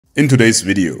In today's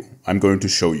video, I'm going to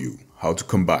show you how to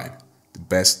combine the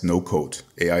best no-code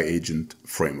AI agent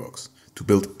frameworks to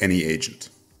build any agent,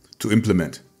 to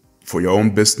implement for your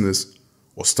own business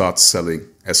or start selling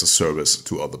as a service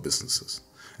to other businesses.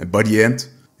 And by the end,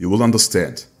 you will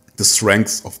understand the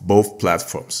strengths of both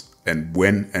platforms and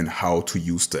when and how to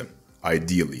use them,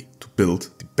 ideally, to build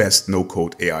the best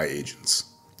no-code AI agents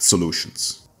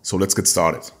solutions. So let's get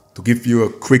started. To give you a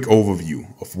quick overview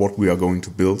of what we are going to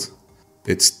build,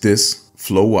 it's this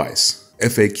Flowise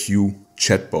FAQ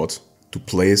chatbot to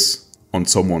place on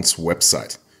someone's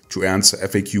website to answer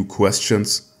FAQ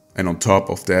questions, and on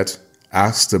top of that,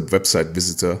 ask the website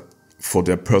visitor for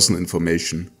their personal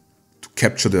information, to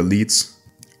capture their leads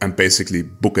and basically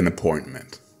book an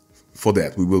appointment. For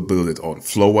that, we will build it on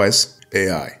Flowise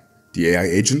Ai, the AI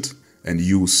agent, and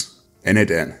use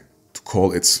n8n to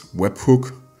call its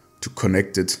webhook to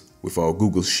connect it with our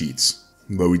Google Sheets,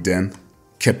 where we then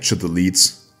capture the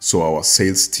leads so our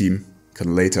sales team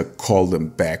can later call them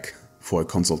back for a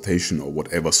consultation or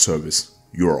whatever service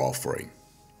you're offering.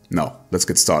 Now, let's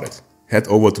get started. Head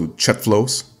over to Chat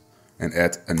Flows and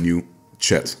add a new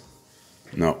chat.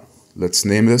 Now, let's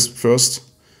name this first.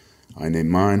 I name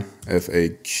mine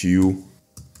FAQ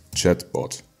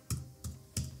chatbot.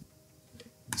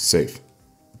 Save.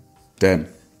 Then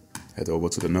head over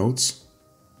to the notes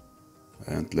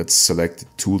and let's select the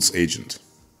tools agent.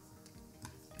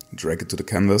 Drag it to the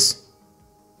canvas.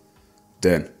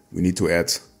 Then we need to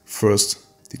add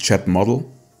first the chat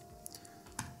model.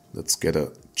 Let's get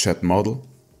a chat model.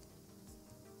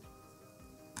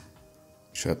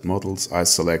 Chat models, I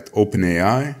select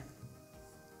OpenAI,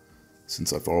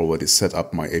 since I've already set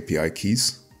up my API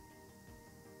keys.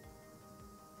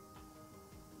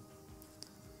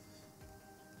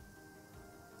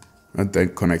 And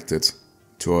then connect it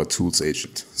to our tools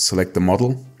agent. Select the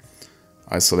model.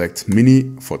 I select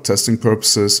Mini for testing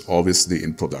purposes. Obviously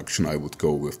in production I would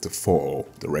go with the 4.0,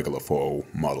 the regular 4.0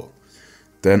 model.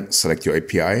 Then select your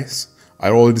APIs. I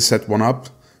already set one up.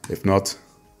 If not,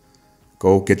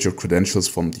 go get your credentials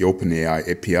from the OpenAI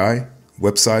API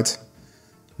website,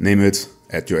 name it,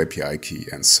 add your API key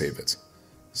and save it.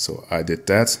 So I did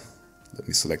that. Let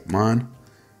me select mine.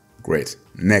 Great.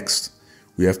 Next,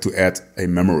 we have to add a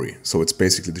memory. So it's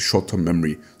basically the short-term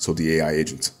memory, so the AI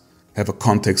agent have a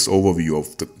context overview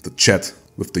of the chat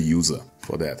with the user.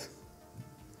 For that,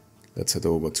 let's head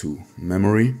over to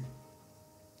memory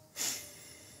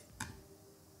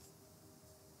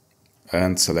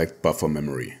and select buffer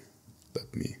memory.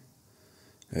 Let me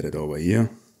add it over here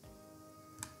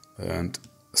and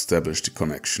establish the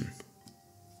connection.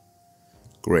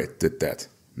 Great, did that.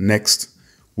 Next,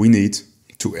 we need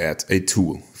to add a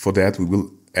tool. For that, we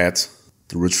will add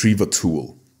the retriever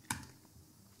tool.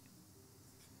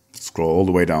 Scroll all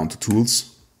the way down to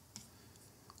tools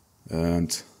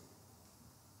and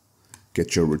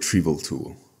get your retrieval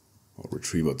tool or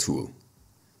retriever tool.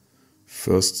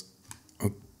 First,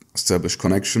 establish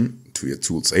connection to your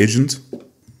tools agent.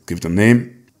 Give it a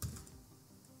name.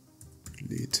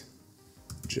 Lead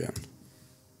gen.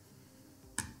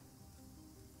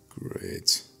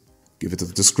 Great. Give it a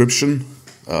description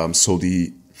so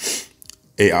the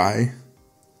AI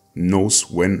knows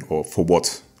when or for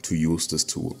what to use this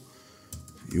tool.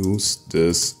 Use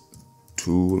this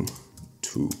tool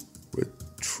to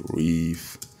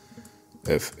retrieve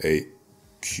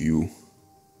FAQ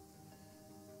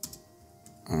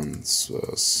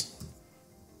answers.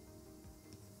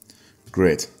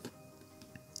 Great.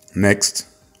 Next,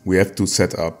 we have to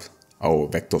set up our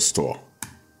vector store,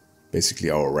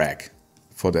 basically our RAG.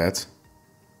 For that,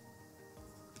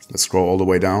 let's scroll all the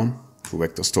way down to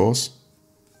vector stores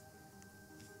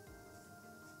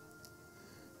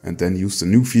and then use the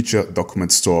new feature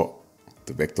document store,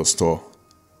 the vector store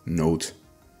node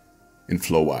in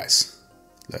Flowise.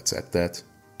 Let's add that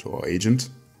to our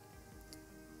agent.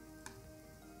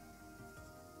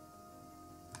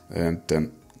 And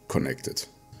then connect it.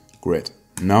 Great.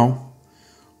 Now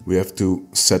we have to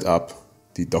set up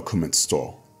the document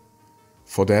store.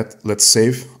 For that, let's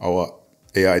save our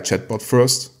AI chatbot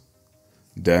first,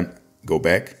 then go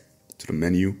back to the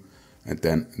menu and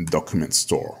then document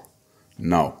store.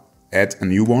 Now add a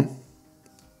new one.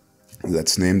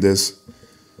 Let's name this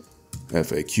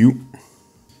FAQ.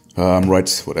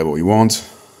 Write whatever we want.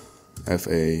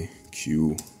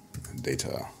 FAQ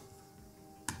data.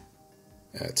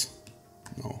 Add.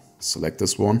 Now select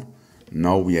this one.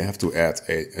 Now we have to add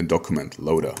a document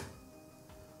loader.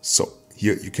 So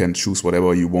here you can choose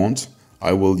whatever you want.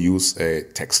 I will use a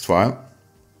text file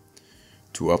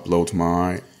to upload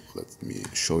my, let me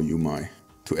show you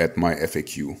to add my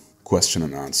FAQ question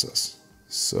and answers.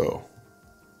 So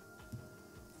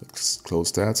Let's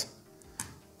close that.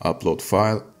 Upload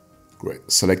file.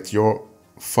 Great. Select your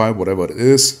file, whatever it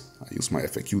is. I use my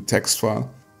FAQ text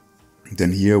file.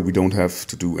 Then here we don't have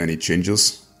to do any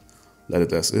changes. Let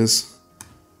it as is.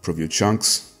 Preview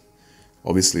chunks.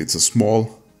 Obviously it's a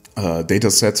small data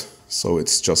set, so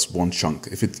it's just one chunk.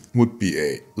 If it would be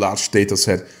a large data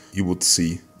set, you would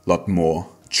see a lot more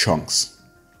chunks.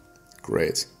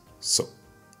 Great. So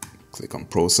click on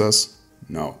process.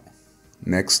 Now,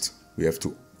 next we have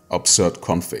to observe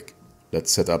config.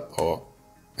 Let's set up our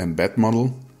embed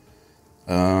model.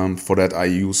 For that I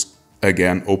use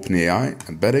again OpenAI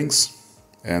embeddings,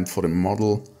 and for the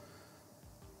model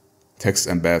text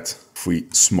embed free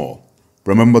small.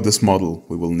 Remember this model,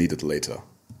 we will need it later.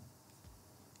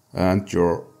 And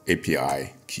your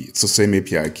API key. It's the same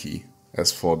API key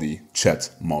as for the chat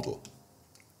model.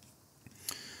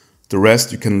 The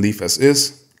rest you can leave as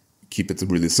is. Keep it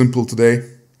really simple today.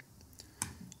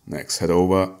 Next, head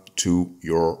over to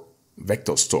your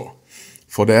vector store.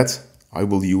 For that, I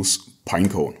will use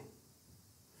Pinecone.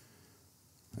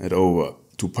 Head over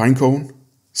to Pinecone,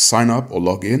 sign up or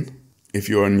log in. If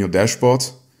you're in your dashboard,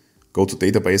 go to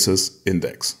Databases,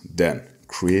 Index, then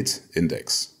Create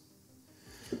Index.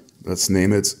 Let's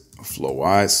name it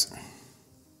Flowise.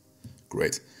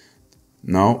 Great.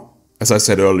 Now, as I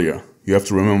said earlier, you have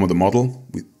to remember the model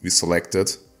we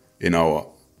selected in our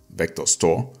vector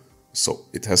store. So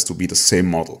it has to be the same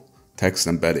model. Text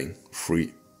embedding,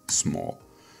 free, small.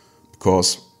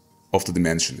 Because of the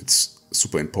dimension, it's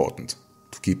super important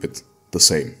to keep it the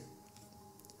same.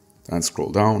 Then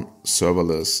scroll down,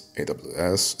 serverless,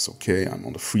 AWS, it's okay, I'm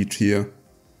on the free tier.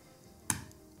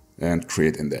 And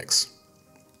create index.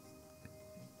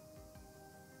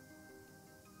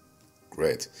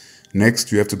 Great.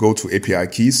 Next, you have to go to API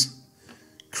keys,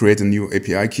 create a new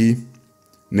API key,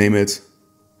 name it,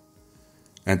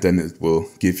 and then it will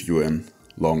give you a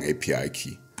long API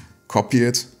key. Copy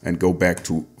it and go back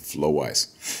to Flowise,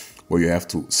 where you have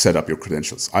to set up your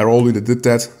credentials. I already did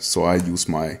that, so I use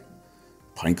my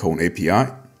Pinecone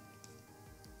API.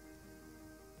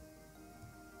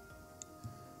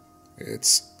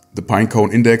 The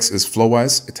Pinecone index is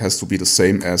Flowise. It has to be the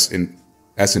same as in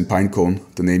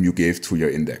Pinecone, the name you gave to your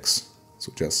index.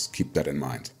 So just keep that in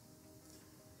mind.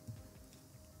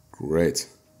 Great.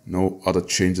 No other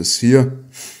changes here.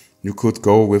 You could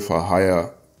go with a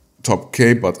higher top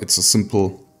K, but it's a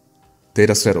simple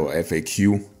dataset or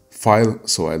FAQ file,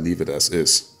 so I leave it as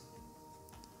is.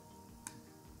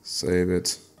 Save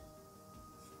it.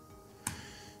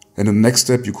 And the next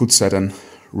step, you could set a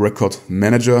record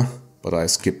manager, but I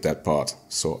skipped that part.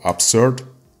 So upsert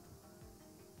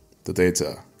the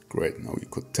data. Great, now you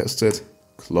could test it.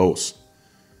 Close.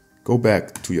 Go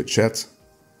back to your chat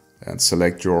and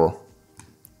select your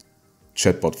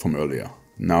chatbot from earlier.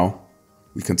 Now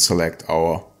we can select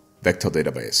our vector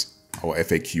database, our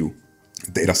FAQ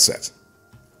dataset.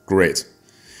 Great.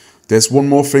 There's one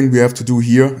more thing we have to do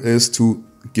here is to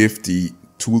give the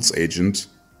tools agent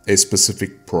a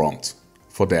specific prompt.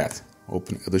 For that,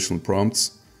 open additional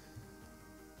prompts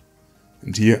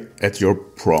and here add your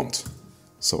prompt.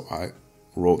 So I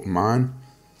wrote mine.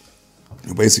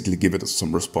 You basically give it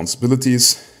some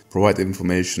responsibilities, provide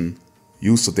information,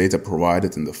 use the data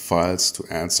provided in the files to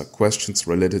answer questions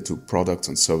related to products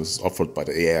and services offered by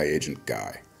the AI agent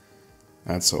guy,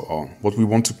 and so on. What we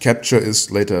want to capture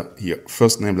is later here,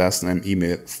 first name, last name,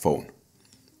 email, phone,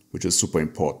 which is super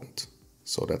important.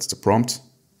 So that's the prompt.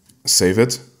 Save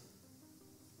it.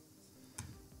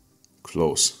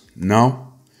 Close.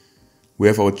 Now we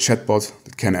have our chatbot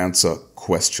that can answer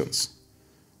questions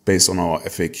based on our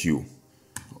FAQ.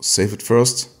 Save it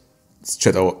first. Let's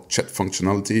check our chat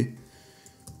functionality.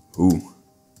 Who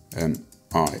am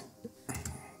I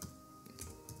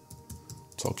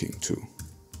talking to?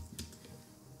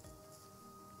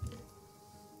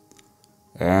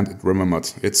 And it remembered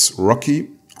it's Rocky.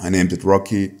 I named it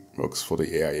Rocky. Works for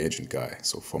the AI agent guy.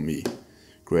 So for me,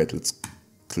 great. Let's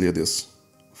clear this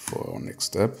for our next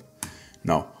step.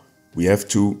 Now we have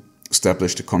to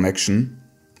establish the connection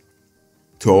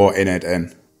to our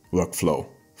n8n workflow.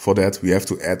 For that, we have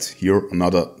to add here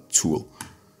another tool.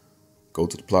 Go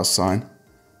to the plus sign,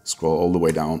 scroll all the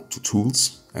way down to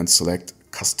Tools and select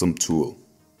Custom Tool.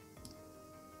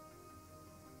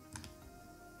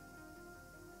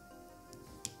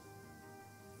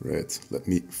 Right, let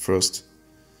me first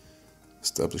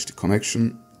establish the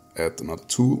connection, add another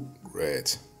tool.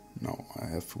 Great, now I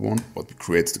have one, but we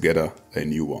create together a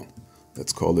new one.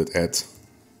 Let's call it Add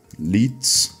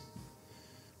Leads.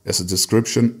 As a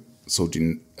description, so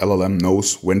the LLM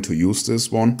knows when to use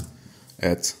this one.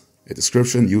 Add a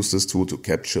description, use this tool to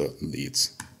capture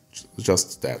leads.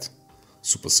 Just that.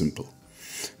 Super simple.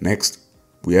 Next,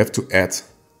 we have to add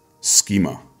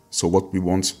schema. So what we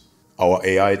want our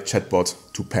AI chatbot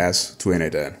to pass to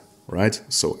n8n, right?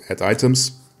 So add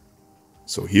items.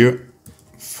 So here,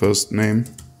 first name,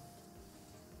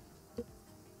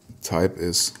 type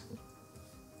is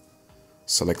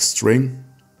select string,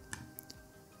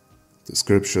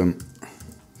 description,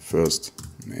 first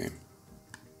name.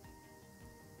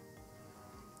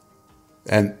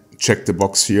 And check the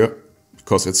box here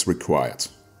because it's required.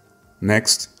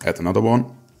 Next, add another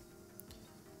one.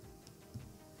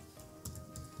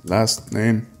 Last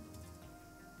name.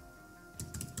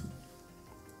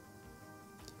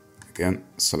 Again,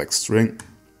 select string.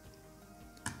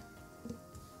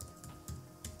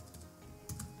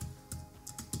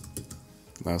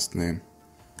 Last name.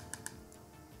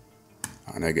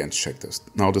 And again, check this.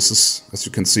 Now this is, as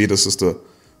you can see, this is the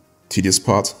tedious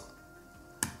part.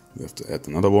 We have to add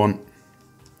another one.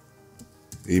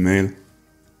 Email.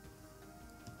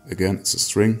 Again, it's a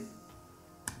string.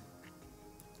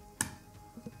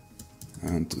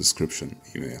 And the description,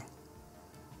 email.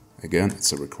 Again,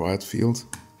 it's a required field.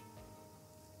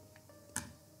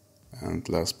 And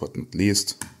last but not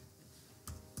least,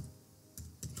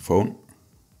 phone.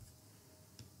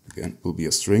 Again, will be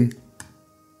a string.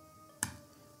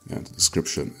 And the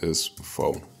description is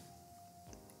phone.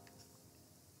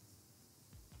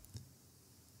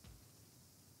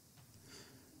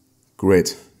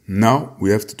 Great. Now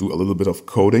we have to do a little bit of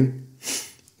coding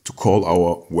to call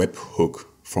our webhook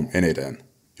from n8n.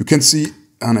 You can see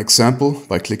an example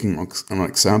by clicking on an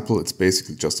example. It's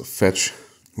basically just a fetch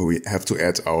where we have to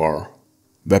add our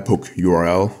webhook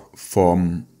URL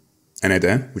from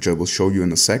n8n, which I will show you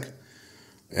in a sec.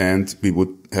 And we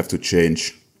would have to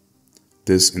change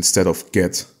this instead of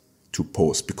get to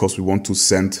post because we want to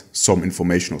send some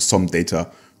information or some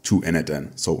data to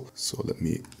n8n. So let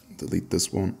me delete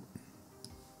this one.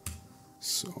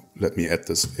 So let me add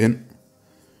this in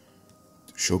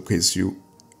to showcase you.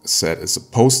 Set is a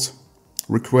post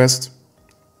request.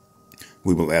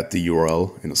 We will add the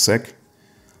URL in a sec,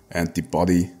 and the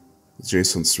body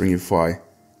JSON stringify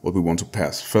what we want to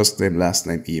pass: first name, last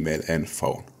name, email, and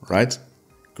phone. Right?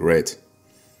 Great.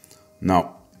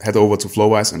 Now head over to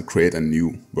Flowise and create a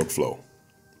new workflow.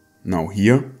 Now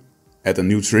here, add a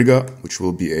new trigger, which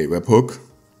will be a webhook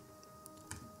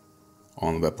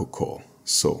on webhook call.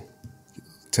 So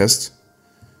test,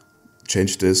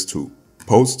 change this to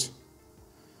post,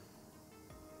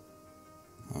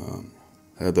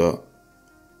 header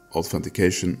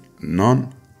authentication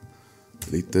none,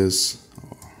 delete this,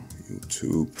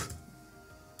 YouTube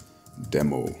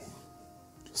demo,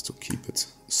 just to keep it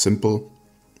simple.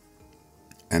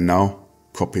 And now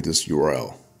copy this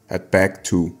URL, head back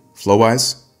to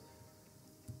Flowise,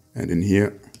 and in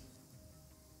here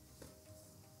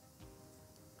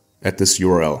add this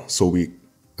URL so we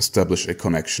establish a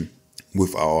connection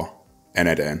with our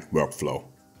n8n workflow.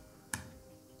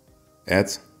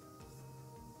 Add,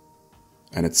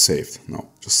 and it's saved. Now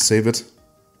just save it,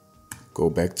 go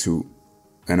back to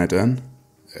n8n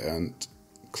and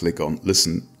click on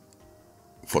listen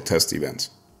for test event.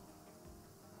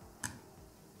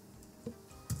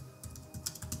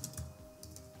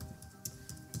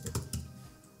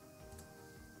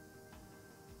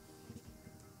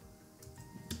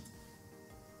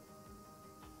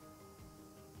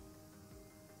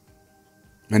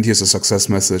 And here's a success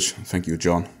message. Thank you,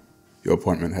 John. Your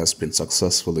appointment has been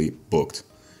successfully booked.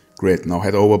 Great. Now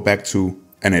head over back to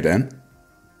n8n.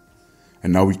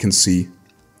 And now we can see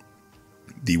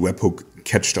the webhook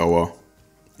catched our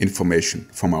information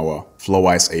from our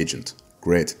Flowise agent.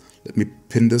 Great. Let me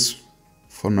pin this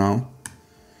for now.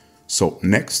 So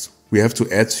next, we have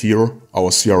to add here our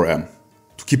CRM.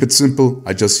 To keep it simple,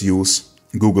 I just use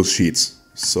Google Sheets.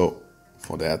 So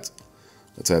for that,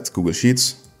 let's add Google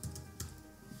Sheets.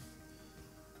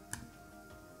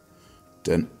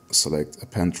 Then select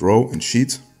append row in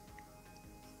sheet.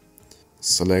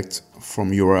 Select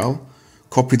from URL.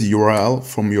 Copy the URL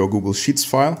from your Google Sheets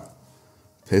file.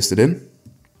 Paste it in.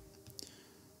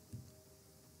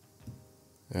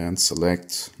 And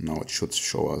select, now it should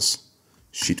show us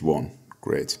sheet 1.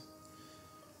 Great.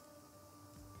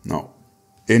 Now,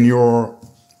 in your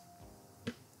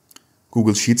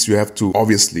Google Sheets, you have to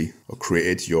obviously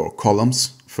create your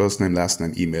columns, first name, last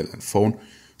name, email, and phone,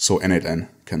 so n8n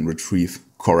can retrieve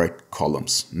correct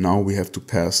columns. Now we have to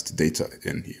pass the data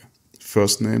in here.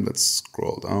 First name, let's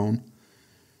scroll down,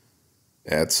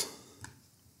 add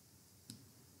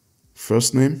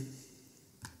first name,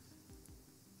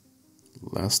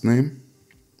 last name,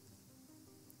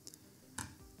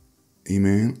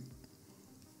 email,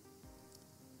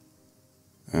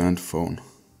 and phone.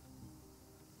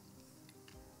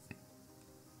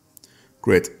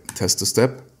 Great, test the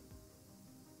step.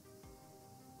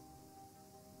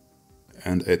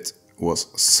 And it was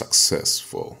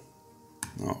successful.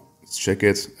 Now let's check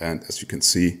it, and as you can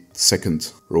see, the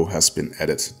second row has been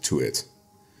added to it.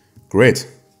 Great.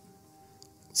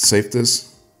 Let's save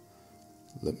this.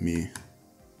 Let me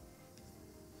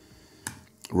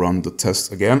run the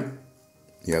test again.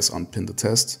 Yes, unpin the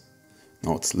test.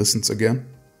 Now it listens again,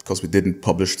 because we didn't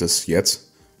publish this yet.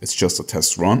 It's just a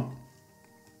test run.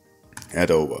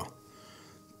 Add over.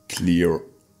 Clear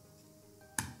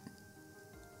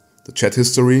the chat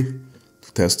history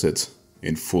to test it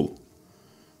in full.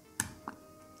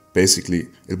 Basically,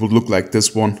 it would look like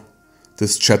this one,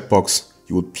 this chat box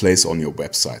you would place on your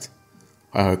website.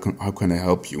 How can I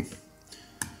help you?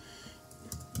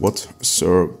 What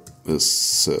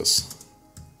services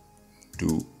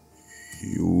do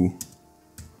you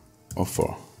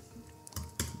offer?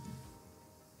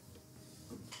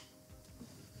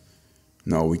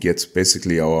 Now we get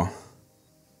basically our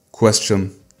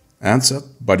question answered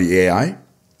by the AI,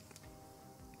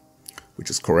 which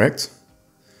is correct.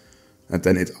 And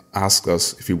then it asks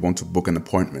us if we want to book an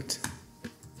appointment.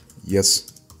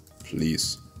 Yes,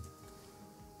 please.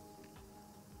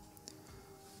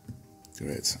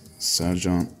 Great.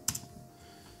 Sajan,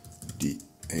 the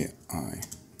AI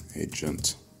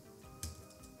agent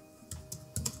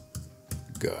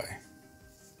guy.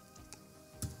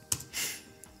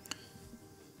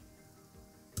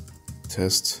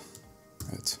 Test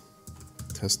at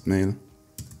testmail.com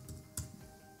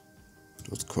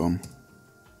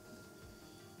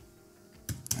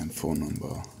and phone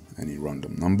number, any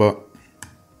random number,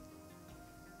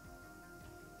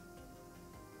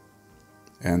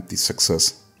 and the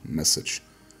success message.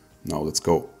 Now let's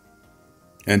go.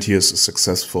 And here's a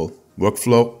successful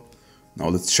workflow. Now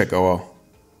let's check our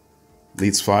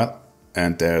leads file,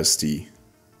 and there's the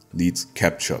leads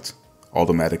captured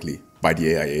automatically by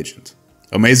the AI agent.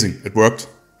 Amazing, it worked.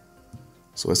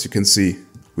 So as you can see,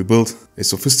 we built a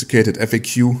sophisticated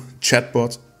FAQ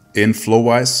chatbot in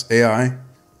Flowise AI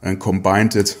and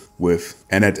combined it with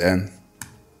n8n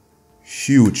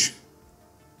huge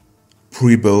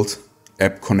pre-built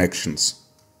app connections,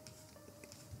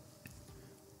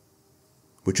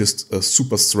 which is a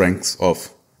super strength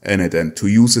of n8n, to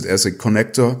use it as a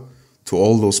connector to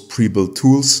all those pre-built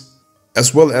tools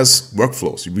as well as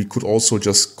workflows. We could also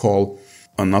just call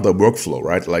another workflow,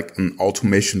 right? Like an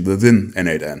automation within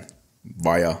n8n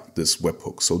via this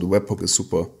webhook. So the webhook is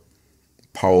super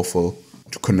powerful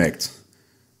to connect.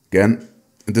 Again,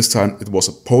 this time it was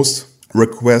a post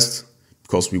request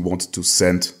because we wanted to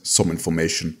send some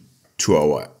information to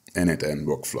our n8n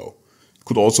workflow. It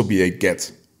could also be a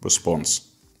GET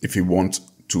response if you want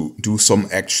to do some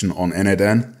action on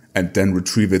n8n and then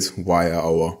retrieve it via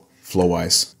our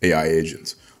Flowise AI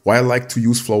agent. Why I like to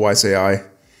use Flowise AI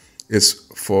is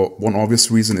for one obvious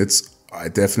reason. I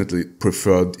definitely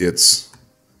preferred its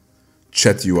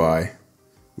chat UI,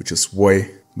 which is way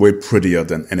prettier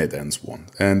than n8n's one.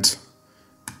 And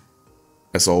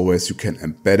as always, you can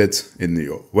embed it in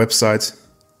your website,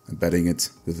 embedding it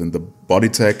within the body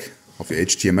tag of your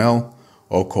HTML,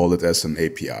 or call it as an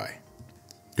API.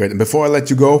 Great, and before I let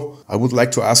you go, I would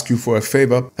like to ask you for a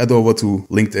favor. Head over to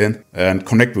LinkedIn and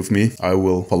connect with me. I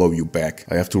will follow you back.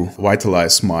 I have to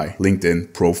vitalize my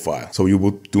LinkedIn profile. So you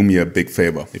would do me a big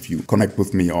favor if you connect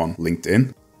with me on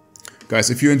LinkedIn. Guys,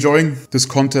 if you're enjoying this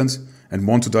content and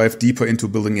want to dive deeper into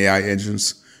building AI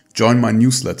agents, join my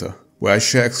newsletter, where I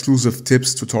share exclusive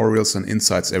tips, tutorials, and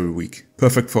insights every week.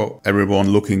 Perfect for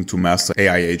everyone looking to master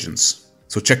AI agents.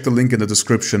 So check the link in the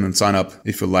description and sign up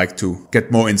if you'd like to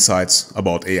get more insights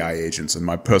about AI agents and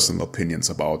my personal opinions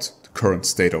about the current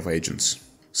state of agents.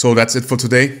 So that's it for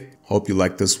today. Hope you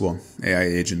liked this one. AI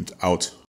agent out.